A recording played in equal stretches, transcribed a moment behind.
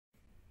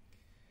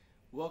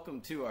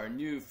Welcome to our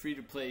new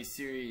free-to-play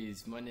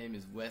series. My name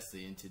is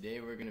Wesley and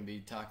today we're going to be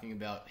talking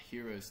about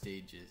hero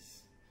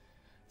stages.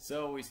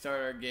 So we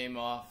start our game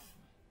off,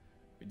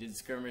 we did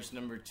skirmish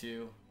number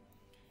 2,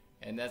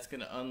 and that's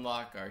going to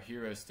unlock our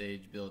hero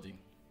stage building.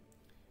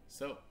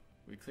 So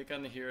we click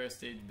on the hero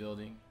stage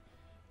building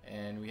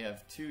and we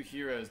have 2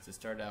 heroes to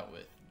start out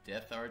with,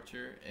 Death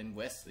Archer and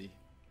Wesley.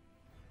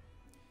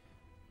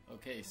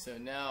 Okay, so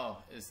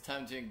now it's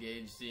time to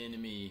engage the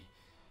enemy.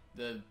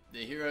 The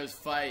heroes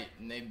fight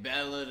and they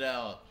battle it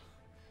out.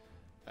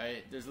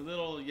 Alright, there's a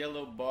little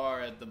yellow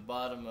bar at the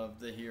bottom of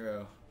the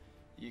hero.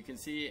 You can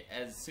see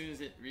as soon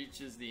as it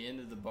reaches the end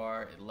of the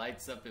bar, it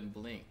lights up and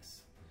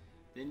blinks.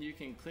 Then you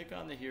can click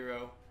on the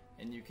hero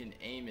and you can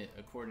aim it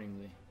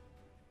accordingly.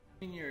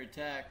 In your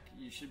attack,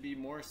 you should be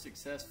more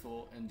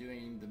successful in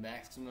doing the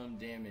maximum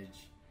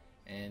damage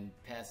and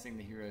passing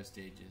the hero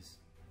stages.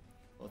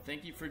 Well,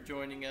 thank you for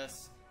joining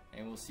us,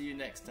 and we'll see you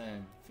next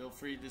time. Feel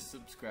free to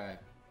subscribe.